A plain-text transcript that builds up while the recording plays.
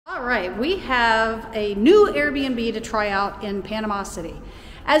All right, we have a new Airbnb to try out in Panama City.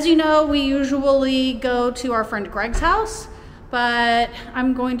 As you know, we usually go to our friend Greg's house, but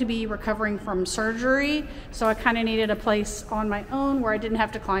I'm going to be recovering from surgery, so I kind of needed a place on my own where I didn't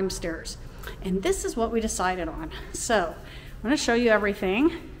have to climb stairs. And this is what we decided on. So I'm going to show you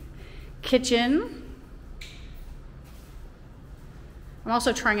everything. Kitchen. I'm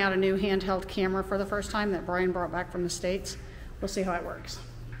also trying out a new handheld camera for the first time that Brian brought back from the States. We'll see how it works.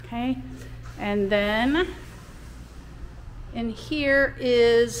 Okay, and then in here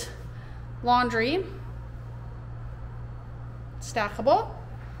is laundry, stackable,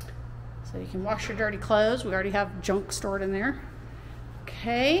 so you can wash your dirty clothes. We already have junk stored in there.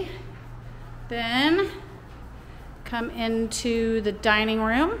 Okay, then come into the dining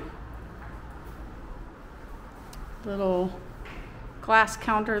room. Little glass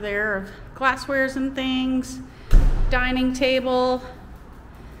counter there of glasswares and things. Dining table.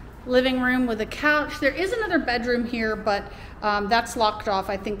 Living room with a couch. There is another bedroom here, but that's locked off.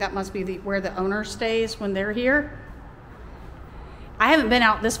 I think that must be where the owner stays when they're here. I haven't been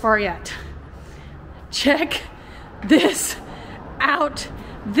out this far yet. Check this out.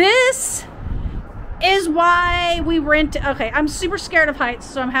 This is why we rent. Okay, I'm super scared of heights,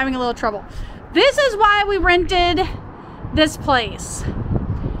 so I'm having a little trouble. This is why we rented this place.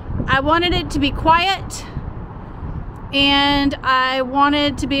 I wanted it to be quiet, and I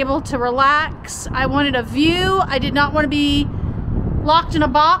wanted to be able to relax. I wanted a view. I did not want to be locked in a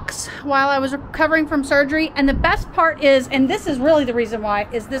box while I was recovering from surgery. And the best part is, and this is really the reason why,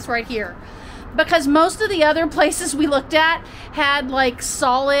 is this right here. Because most of the other places we looked at had like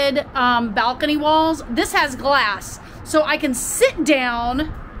solid balcony walls. This has glass, so I can sit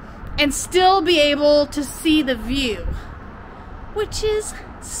down and still be able to see the view, which is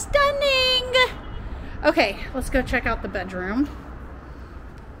stunning. Okay, let's go check out the bedroom.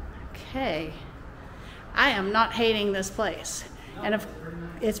 Okay, I am not hating this place, and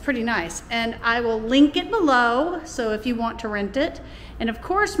it's pretty nice, and I will link it below, so if you want to rent it. And of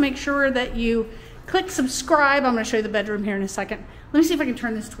course, make sure that you click subscribe. I'm going to show you the bedroom here in a second. Let me see if I can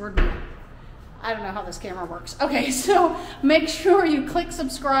turn this toward me. I don't know how this camera works. Okay, so make sure you click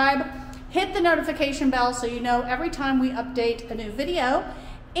subscribe, hit the notification bell so you know every time we update a new video.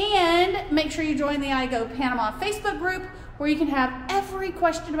 And make sure you join the iGo Panama Facebook group, where you can have every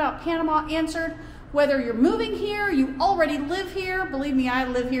question about Panama answered. Whether you're moving here, you already live here, believe me, I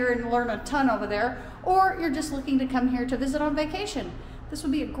live here and learn a ton over there, or you're just looking to come here to visit on vacation. This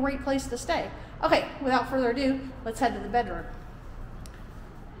would be a great place to stay. Okay, without further ado, let's head to the bedroom.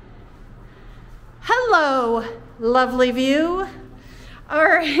 Hello, lovely view. All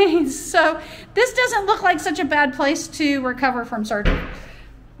right, so this doesn't look like such a bad place to recover from surgery.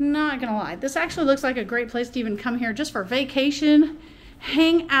 Not gonna lie, this actually looks like a great place to even come here just for vacation,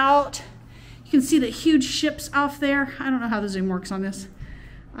 hang out. You can see the huge ships off there. I don't know how the zoom works on this.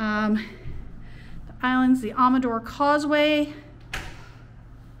 The islands, the Amador Causeway.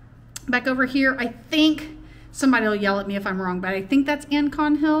 Back over here, I think, somebody will yell at me if I'm wrong, but I think that's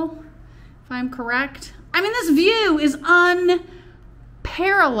Ancon Hill, if I'm correct. I mean, this view is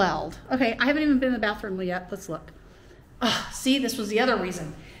unparalleled. Okay, I haven't even been in the bathroom yet. Let's look. Oh, see, this was the other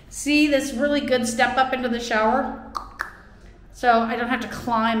reason. See this really good step up into the shower? So I don't have to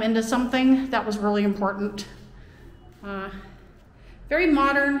climb into something. That was really important. Very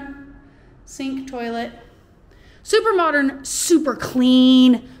modern sink, toilet. Super modern, super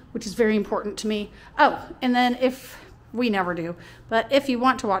clean, which is very important to me. Oh, and then if, we never do, but if you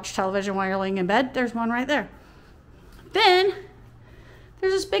want to watch television while you're laying in bed, there's one right there. Then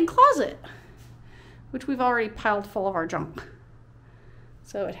there's this big closet, which we've already piled full of our junk.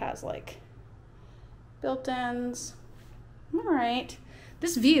 So it has like built-ins. All right.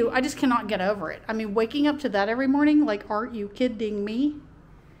 This view, I just cannot get over it. I mean, waking up to that every morning, like, aren't you kidding me?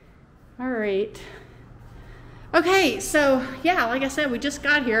 All right. Okay, so yeah, like I said, we just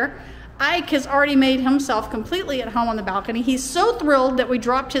got here. Ike has already made himself completely at home on the balcony. He's so thrilled that we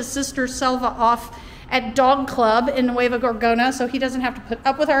dropped his sister Selva off at Dog Club in Nueva Gorgona, so he doesn't have to put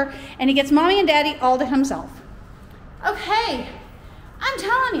up with her, and he gets mommy and daddy all to himself. Okay, I'm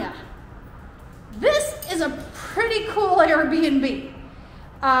telling you, this is a pretty cool Airbnb.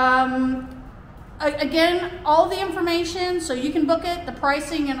 Again, all the information, so you can book it, the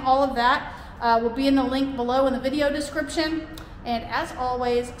pricing and all of that will be in the link below in the video description. And as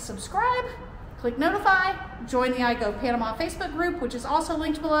always, subscribe, click notify, join the iGo Panama Facebook group, which is also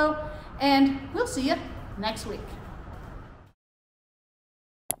linked below, and we'll see you next week.